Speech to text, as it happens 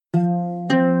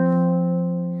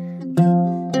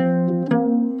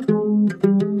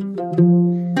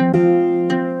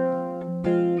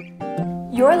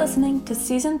to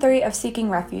Season 3 of Seeking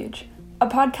Refuge, a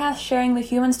podcast sharing the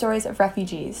human stories of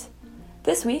refugees.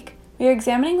 This week, we are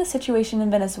examining the situation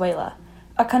in Venezuela,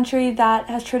 a country that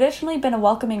has traditionally been a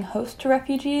welcoming host to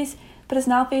refugees, but is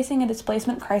now facing a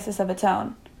displacement crisis of its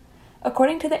own.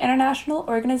 According to the International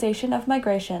Organization of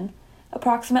Migration,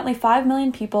 approximately 5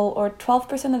 million people, or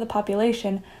 12% of the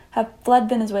population, have fled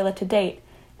Venezuela to date,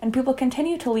 and people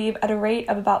continue to leave at a rate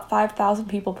of about 5,000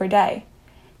 people per day.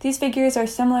 These figures are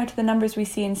similar to the numbers we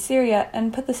see in Syria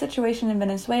and put the situation in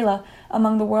Venezuela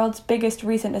among the world's biggest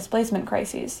recent displacement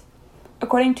crises.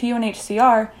 According to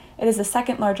UNHCR, it is the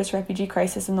second largest refugee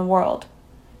crisis in the world.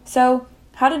 So,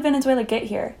 how did Venezuela get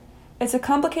here? It's a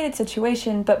complicated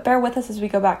situation, but bear with us as we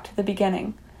go back to the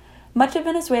beginning. Much of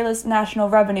Venezuela's national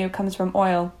revenue comes from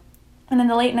oil, and in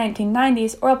the late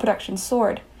 1990s, oil production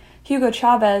soared. Hugo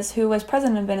Chavez, who was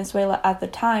president of Venezuela at the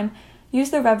time,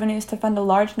 used the revenues to fund a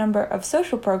large number of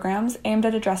social programs aimed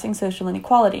at addressing social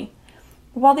inequality.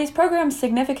 While these programs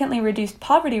significantly reduced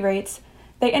poverty rates,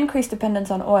 they increased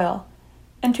dependence on oil.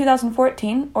 In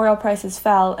 2014, oil prices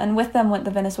fell, and with them went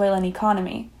the Venezuelan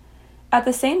economy. At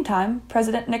the same time,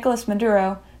 President Nicolas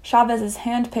Maduro, Chavez's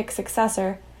hand-picked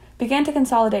successor, began to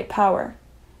consolidate power.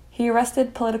 He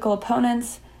arrested political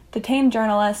opponents, detained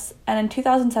journalists, and in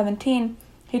 2017,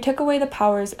 he took away the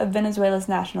powers of Venezuela's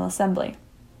National Assembly.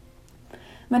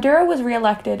 Maduro was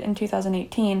re-elected in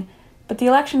 2018, but the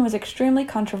election was extremely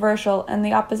controversial, and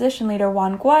the opposition leader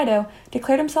Juan Guaido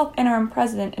declared himself interim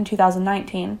president in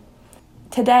 2019.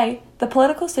 Today, the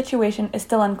political situation is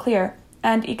still unclear,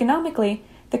 and economically,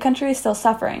 the country is still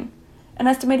suffering. An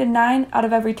estimated 9 out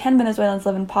of every 10 Venezuelans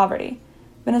live in poverty.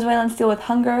 Venezuelans deal with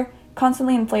hunger,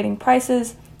 constantly inflating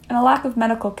prices, and a lack of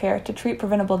medical care to treat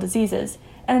preventable diseases,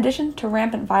 in addition to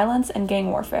rampant violence and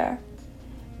gang warfare.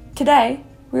 Today,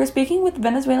 we are speaking with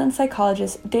Venezuelan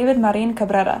psychologist David Marin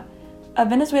Cabrera, a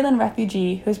Venezuelan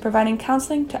refugee who is providing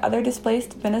counseling to other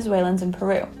displaced Venezuelans in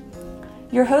Peru.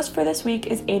 Your host for this week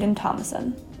is Aidan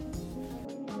Thomason.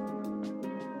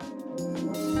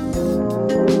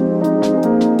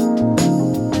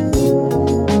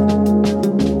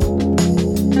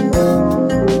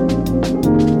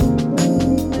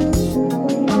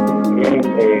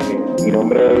 Mi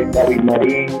nombre es David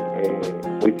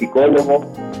Marín, soy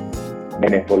psicólogo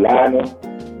venezolano,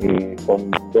 con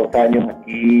 2 años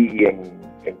aquí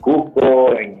en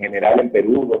Cusco, en general en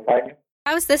Perú, 2 años.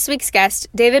 That was this week's guest,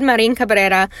 David Marin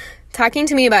Cabrera, talking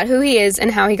to me about who he is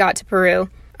and how he got to Peru.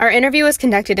 Our interview was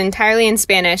conducted entirely in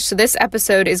Spanish, so this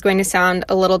episode is going to sound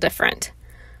a little different.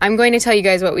 I'm going to tell you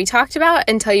guys what we talked about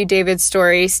and tell you David's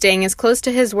story, staying as close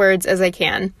to his words as I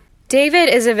can. David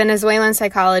is a Venezuelan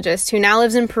psychologist who now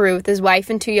lives in Peru with his wife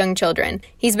and 2 young children.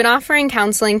 He's been offering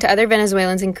counseling to other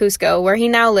Venezuelans in Cusco, where he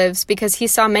now lives, because he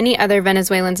saw many other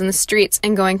Venezuelans in the streets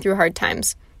and going through hard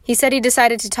times. He said he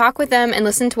decided to talk with them and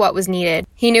listen to what was needed.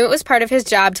 He knew it was part of his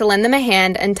job to lend them a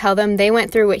hand and tell them they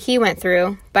went through what he went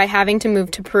through by having to move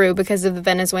to Peru because of the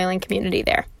Venezuelan community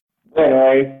there.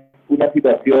 Bueno, es una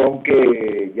situación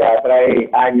que ya trae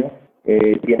años,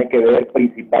 tiene que ver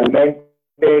principalmente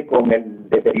con el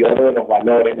deterioro de los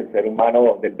valores del ser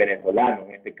humano, del venezolano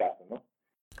en este caso, ¿no?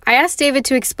 I asked David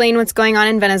to explain what's going on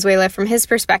in Venezuela from his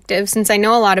perspective, since I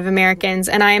know a lot of Americans,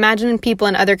 and I imagine people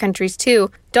in other countries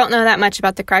too, don't know that much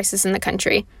about the crisis in the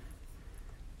country.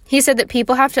 He said that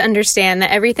people have to understand that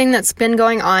everything that's been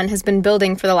going on has been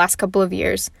building for the last couple of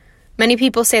years. Many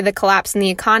people say the collapse in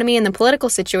the economy and the political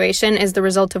situation is the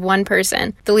result of one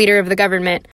person, the leader of the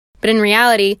government, but in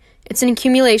reality, it's an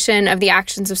accumulation of the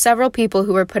actions of several people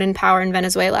who were put in power in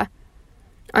Venezuela.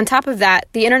 On top of that,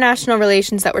 the international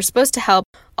relations that were supposed to help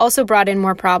also brought in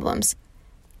more problems.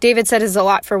 David said it's a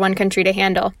lot for one country to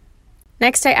handle.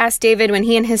 Next, I asked David when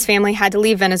he and his family had to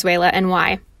leave Venezuela and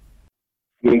why.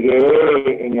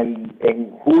 Llegué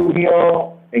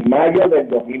en mayo del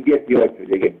 2018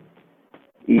 llegué.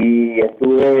 Y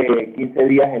estuve 15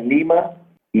 días en Lima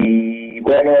y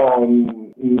bueno,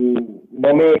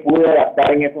 no me pude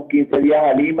adaptar en esos 15 días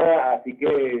a Lima, así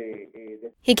que...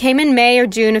 He came in May or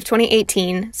June of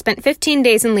 2018, spent 15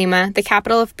 days in Lima, the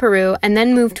capital of Peru, and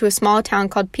then moved to a small town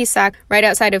called Pisac, right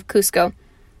outside of Cusco.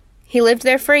 He lived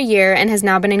there for a year and has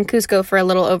now been in Cusco for a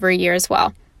little over a year as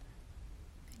well.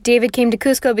 David came to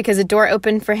Cusco because a door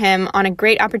opened for him on a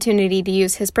great opportunity to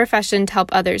use his profession to help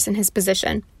others in his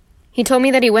position. He told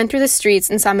me that he went through the streets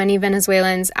and saw many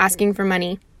Venezuelans asking for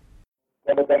money.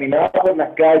 Cuando caminaba por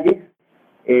las calles,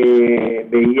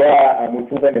 veía a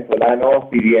muchos venezolanos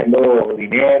pidiendo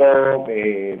dinero,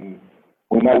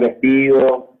 muy mal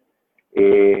vestidos.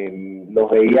 Los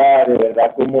veía de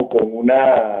verdad como con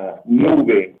una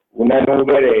nube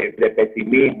de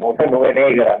pesimismo, una nube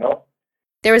negra, ¿no?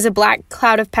 There was a black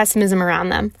cloud of pessimism around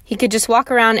them. He could just walk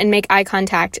around and make eye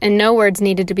contact, and no words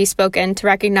needed to be spoken to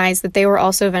recognize that they were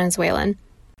also Venezuelan.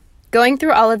 Going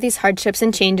through all of these hardships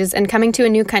and changes and coming to a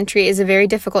new country is a very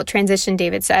difficult transition,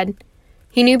 David said.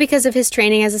 He knew because of his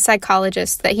training as a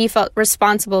psychologist that he felt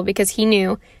responsible because he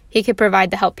knew he could provide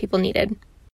the help people needed.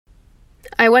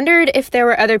 I wondered if there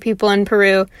were other people in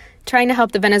Peru trying to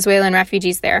help the Venezuelan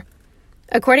refugees there.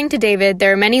 According to David,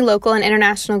 there are many local and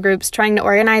international groups trying to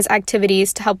organize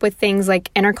activities to help with things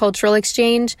like intercultural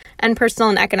exchange and personal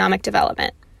and economic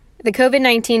development. The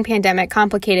COVID-19 pandemic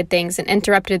complicated things and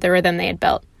interrupted the rhythm they had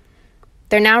built.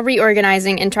 They're now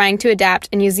reorganizing and trying to adapt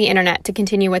and use the internet to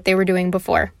continue what they were doing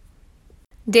before.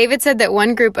 David said that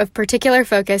one group of particular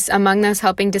focus among those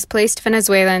helping displaced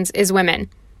Venezuelans is women.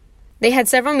 They had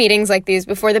several meetings like these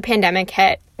before the pandemic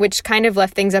hit, which kind of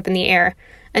left things up in the air,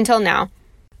 until now.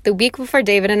 The week before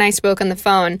David and I spoke on the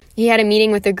phone, he had a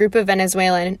meeting with a group of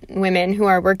Venezuelan women who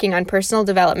are working on personal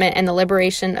development and the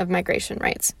liberation of migration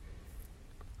rights.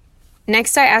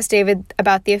 Next, I asked David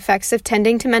about the effects of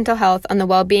tending to mental health on the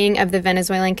well-being of the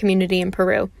Venezuelan community in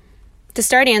Peru. To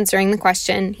start answering the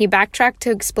question, he backtracked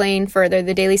to explain further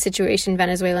the daily situation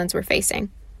Venezuelans were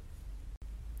facing.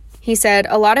 He said,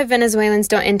 "A lot of Venezuelans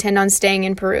don't intend on staying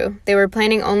in Peru. They were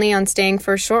planning only on staying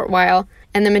for a short while,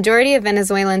 and the majority of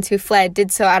Venezuelans who fled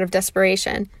did so out of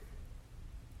desperation.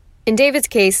 In David's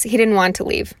case, he didn't want to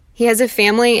leave. He has a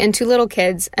family and 2 little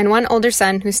kids, and 1 older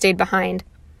son who stayed behind.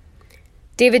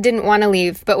 David didn't want to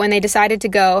leave, but when they decided to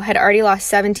go, had already lost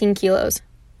 17 kilos,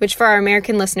 which for our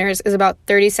American listeners is about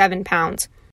 37 pounds.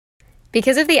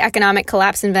 Because of the economic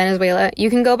collapse in Venezuela, you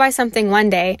can go buy something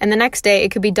one day, and the next day it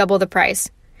could be double the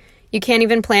price. You can't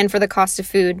even plan for the cost of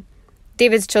food.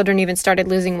 David's children even started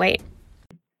losing weight."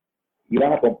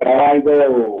 Ibas a comprar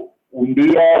algo un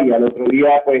día y al otro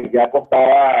día pues ya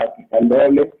costaba quizá el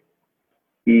doble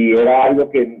y era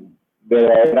algo que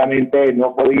verdaderamente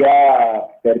no podía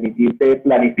permitirte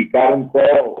planificar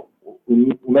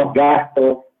unos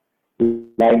gastos,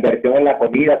 la inversión en la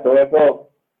comida, todo eso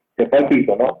se fue al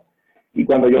piso, ¿no? Y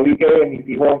cuando yo vi que mis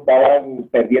hijos estaban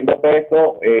perdiendo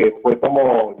peso, fue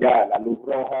como ya la luz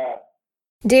roja.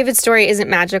 David's story isn't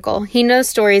magical. He knows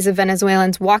stories of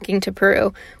Venezuelans walking to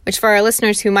Peru, which for our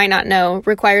listeners who might not know,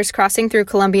 requires crossing through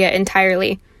Colombia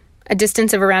entirely, a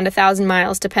distance of around 1,000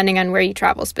 miles depending on where you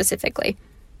travel specifically.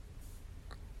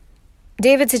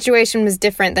 David's situation was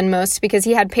different than most because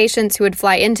he had patients who would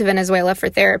fly into Venezuela for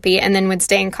therapy and then would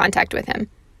stay in contact with him.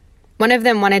 One of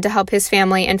them wanted to help his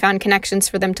family and found connections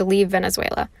for them to leave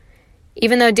Venezuela.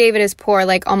 Even though David is poor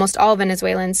like almost all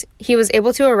Venezuelans, he was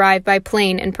able to arrive by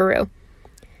plane in Peru.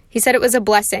 He said it was a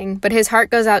blessing, but his heart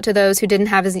goes out to those who didn't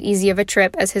have as easy of a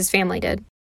trip as his family did.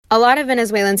 A lot of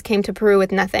Venezuelans came to Peru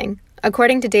with nothing.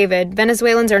 According to David,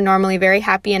 Venezuelans are normally very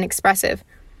happy and expressive,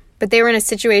 but they were in a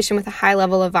situation with a high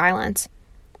level of violence.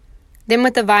 Then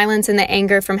with the violence and the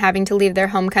anger from having to leave their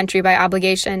home country by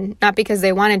obligation, not because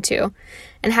they wanted to,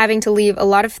 and having to leave a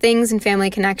lot of things and family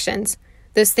connections,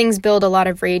 those things build a lot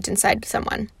of rage inside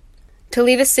someone. To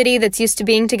leave a city that's used to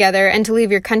being together and to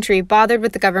leave your country bothered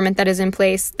with the government that is in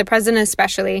place, the president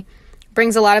especially,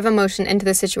 brings a lot of emotion into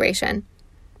the situation.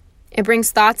 It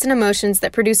brings thoughts and emotions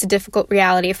that produce a difficult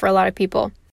reality for a lot of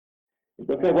people.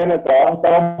 Entonces, bueno, el trabajo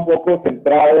estaba un poco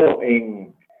centrado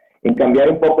en cambiar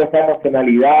un poco esa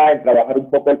emocionalidad, en trabajar un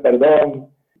poco el perdón,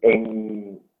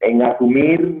 en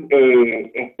asumir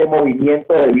este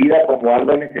movimiento de vida como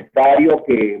algo necesario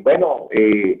que, bueno,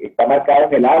 está marcado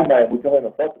en el alma de muchos de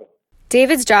nosotros.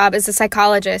 David's job as a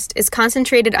psychologist is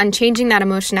concentrated on changing that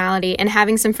emotionality and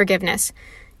having some forgiveness,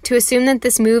 to assume that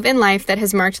this move in life that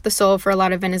has marked the soul for a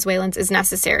lot of Venezuelans is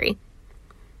necessary.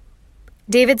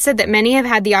 David said that many have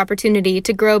had the opportunity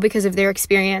to grow because of their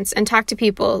experience and talk to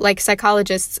people, like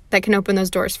psychologists, that can open those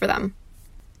doors for them.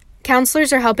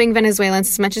 Counselors are helping Venezuelans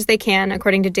as much as they can,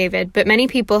 according to David, but many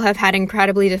people have had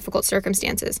incredibly difficult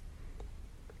circumstances.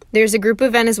 There's a group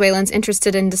of Venezuelans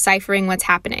interested in deciphering what's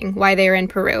happening, why they are in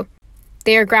Peru.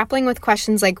 They are grappling with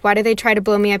questions like, why do they try to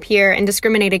blow me up here and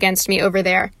discriminate against me over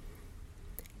there?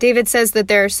 David says that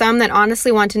there are some that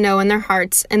honestly want to know in their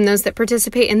hearts, and those that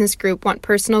participate in this group want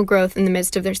personal growth in the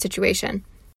midst of their situation.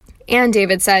 And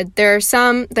David said, there are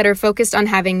some that are focused on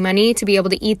having money to be able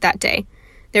to eat that day.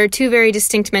 There are 2 very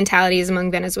distinct mentalities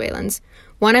among Venezuelans.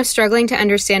 One of struggling to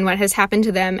understand what has happened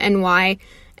to them and why,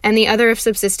 and the other of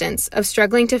subsistence, of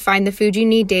struggling to find the food you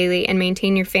need daily and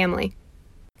maintain your family.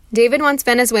 David wants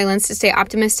Venezuelans to stay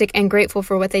optimistic and grateful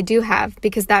for what they do have,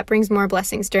 because that brings more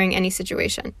blessings during any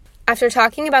situation. After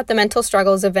talking about the mental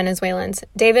struggles of Venezuelans,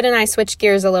 David and I switched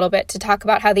gears a little bit to talk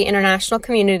about how the international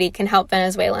community can help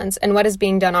Venezuelans and what is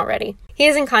being done already. He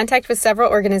is in contact with several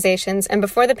organizations and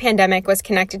before the pandemic was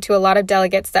connected to a lot of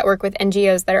delegates that work with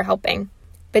NGOs that are helping.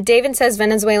 But David says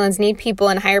Venezuelans need people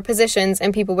in higher positions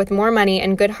and people with more money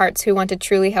and good hearts who want to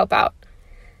truly help out.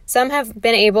 Some have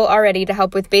been able already to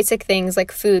help with basic things like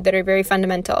food that are very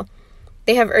fundamental.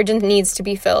 They have urgent needs to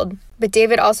be filled. But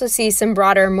David also sees some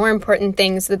broader, more important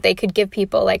things that they could give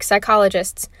people, like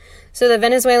psychologists, so the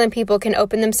Venezuelan people can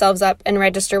open themselves up and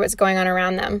register what's going on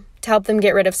around them, to help them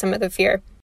get rid of some of the fear.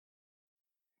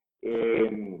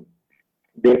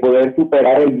 De poder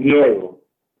superar el miedo,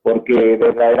 porque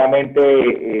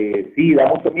verdaderamente sí, da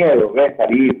mucho miedo, ¿ves?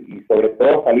 Salir, y sobre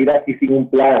todo salir así sin un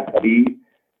plan, salir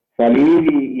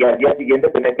y al día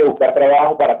siguiente tener que buscar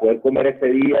trabajo para poder comer ese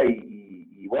día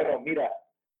y bueno, mira.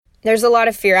 There's a lot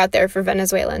of fear out there for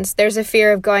Venezuelans. There's a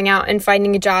fear of going out and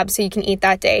finding a job so you can eat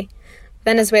that day.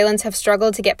 Venezuelans have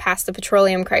struggled to get past the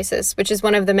petroleum crisis, which is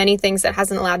one of the many things that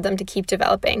hasn't allowed them to keep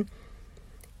developing.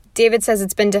 David says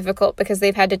it's been difficult because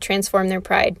they've had to transform their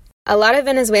pride. A lot of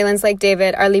Venezuelans like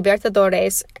David are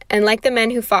libertadores, and like the men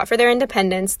who fought for their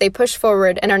independence, they push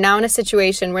forward and are now in a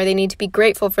situation where they need to be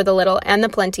grateful for the little and the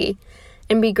plenty,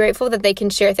 and be grateful that they can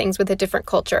share things with a different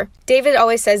culture. David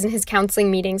always says in his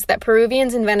counseling meetings that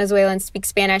Peruvians and Venezuelans speak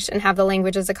Spanish and have the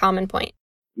language as a common point.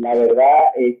 La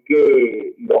verdad es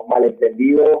que los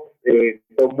malentendidos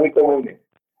son muy comunes.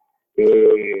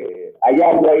 Hay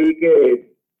algo ahí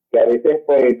que a veces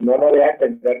pues no nos deja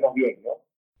entendernos bien, ¿no?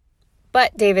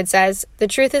 But, David says, the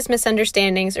truth is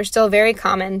misunderstandings are still very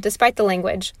common, despite the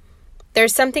language.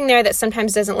 There's something there that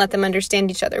sometimes doesn't let them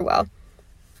understand each other well.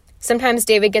 Sometimes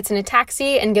David gets in a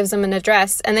taxi and gives them an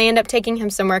address, and they end up taking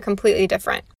him somewhere completely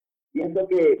different. Pienso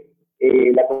que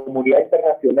la comunidad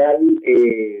internacional,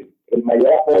 el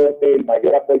mayor aporte, el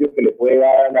mayor apoyo que le puede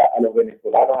dar a los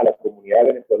venezolanos, a la comunidad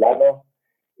venezolana,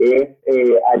 es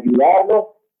ayudarnos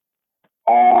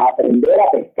a aprender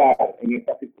a pescar en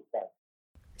estas circunstancias.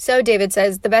 So, David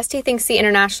says, the best he thinks the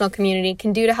international community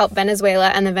can do to help Venezuela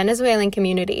and the Venezuelan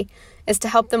community is to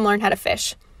help them learn how to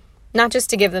fish. Not just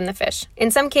to give them the fish.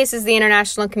 In some cases, the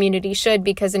international community should,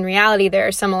 because in reality, there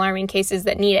are some alarming cases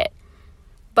that need it.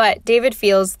 But David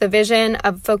feels the vision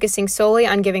of focusing solely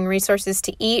on giving resources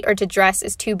to eat or to dress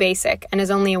is too basic and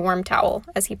is only a warm towel,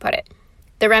 as he put it.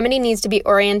 The remedy needs to be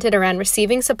oriented around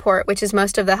receiving support, which is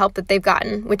most of the help that they've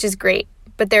gotten, which is great,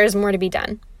 but there is more to be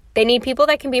done. They need people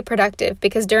that can be productive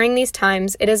because during these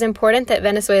times, it is important that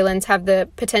Venezuelans have the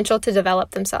potential to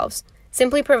develop themselves.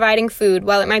 Simply providing food,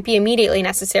 while it might be immediately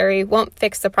necessary, won't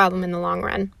fix the problem in the long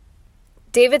run.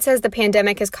 David says the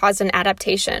pandemic has caused an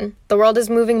adaptation. The world is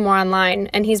moving more online,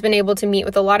 and he's been able to meet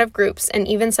with a lot of groups and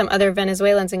even some other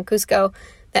Venezuelans in Cusco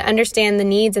that understand the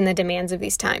needs and the demands of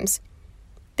these times.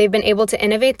 They've been able to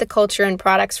innovate the culture and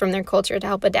products from their culture to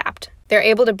help adapt. They're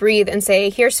able to breathe and say,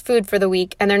 here's food for the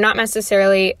week, and they're not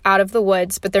necessarily out of the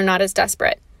woods, but they're not as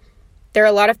desperate. There are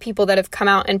a lot of people that have come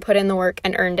out and put in the work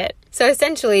and earned it. So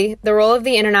essentially, the role of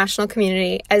the international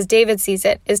community, as David sees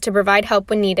it, is to provide help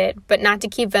when needed, but not to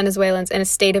keep Venezuelans in a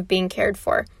state of being cared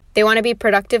for. They want to be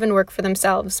productive and work for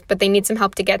themselves, but they need some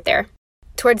help to get there.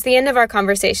 Towards the end of our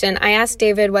conversation, I asked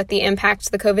David what the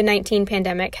impact the COVID-19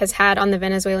 pandemic has had on the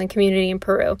Venezuelan community in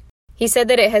Peru. He said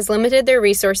that it has limited their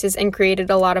resources and created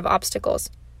a lot of obstacles.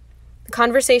 The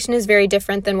conversation is very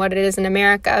different than what it is in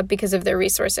America because of their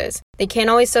resources. They can't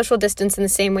always social distance in the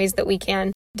same ways that we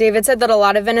can. David said that a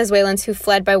lot of Venezuelans who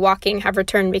fled by walking have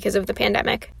returned because of the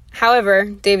pandemic. However,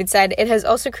 David said, it has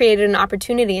also created an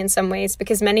opportunity in some ways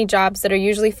because many jobs that are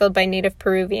usually filled by native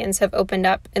Peruvians have opened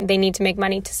up and they need to make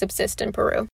money to subsist in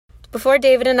Peru. Before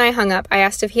David and I hung up, I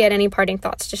asked if he had any parting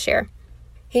thoughts to share.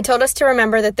 He told us to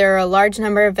remember that there are a large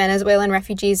number of Venezuelan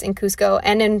refugees in Cusco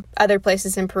and in other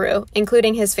places in Peru,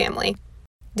 including his family.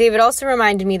 David also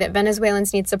reminded me that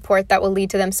Venezuelans need support that will lead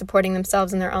to them supporting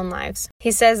themselves in their own lives.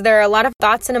 He says there are a lot of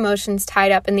thoughts and emotions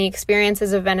tied up in the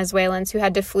experiences of Venezuelans who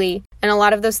had to flee, and a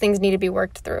lot of those things need to be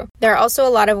worked through. There are also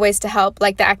a lot of ways to help,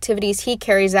 like the activities he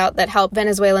carries out that help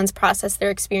Venezuelans process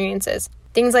their experiences.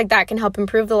 Things like that can help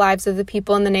improve the lives of the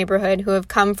people in the neighborhood who have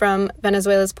come from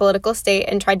Venezuela's political state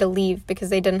and tried to leave because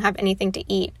they didn't have anything to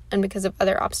eat and because of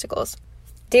other obstacles.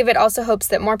 David also hopes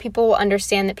that more people will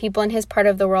understand that people in his part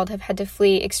of the world have had to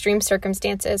flee extreme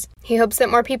circumstances. He hopes that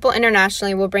more people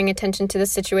internationally will bring attention to the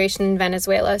situation in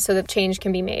Venezuela so that change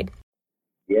can be made.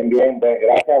 Bien, pues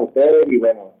gracias a ustedes y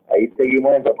bueno, ahí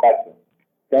seguimos en contacto.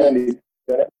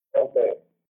 Bendiciones a ustedes.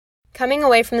 Coming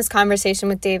away from this conversation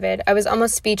with David, I was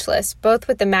almost speechless, both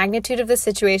with the magnitude of the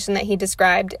situation that he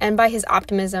described and by his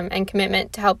optimism and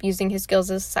commitment to help using his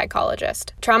skills as a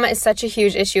psychologist. Trauma is such a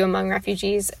huge issue among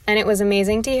refugees, and it was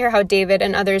amazing to hear how David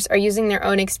and others are using their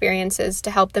own experiences to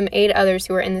help them aid others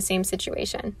who are in the same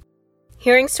situation.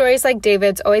 Hearing stories like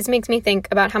David's always makes me think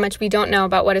about how much we don't know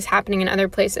about what is happening in other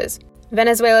places.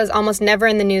 Venezuela is almost never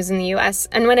in the news in the US,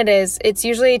 and when it is, it's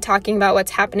usually talking about what's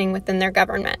happening within their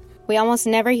government. We almost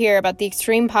never hear about the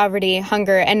extreme poverty,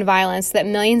 hunger, and violence that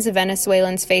millions of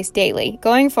Venezuelans face daily.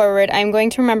 Going forward, I'm going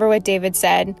to remember what David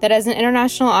said, that as an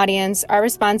international audience, our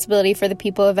responsibility for the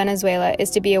people of Venezuela is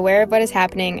to be aware of what is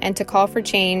happening and to call for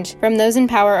change from those in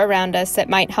power around us that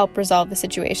might help resolve the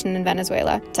situation in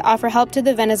Venezuela, to offer help to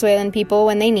the Venezuelan people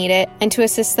when they need it, and to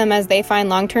assist them as they find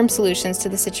long-term solutions to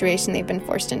the situation they've been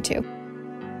forced into.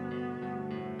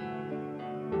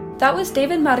 That was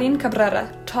David Marin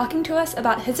Cabrera talking to us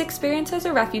about his experience as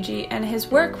a refugee and his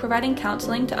work providing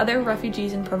counseling to other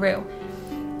refugees in Peru.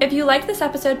 If you liked this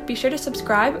episode, be sure to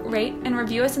subscribe, rate, and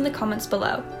review us in the comments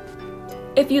below.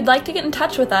 If you'd like to get in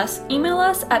touch with us, email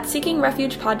us at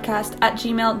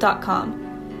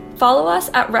seekingrefugepodcast@gmail.com. Follow us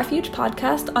at Refuge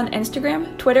Podcast on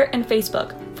Instagram, Twitter, and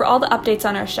Facebook for all the updates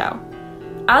on our show.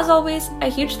 As always, a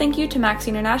huge thank you to Max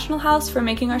International House for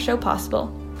making our show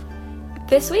possible.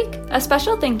 This week, a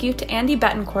special thank you to Andy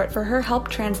Betancourt for her help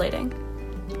translating.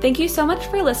 Thank you so much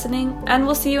for listening, and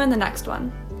we'll see you in the next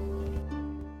one.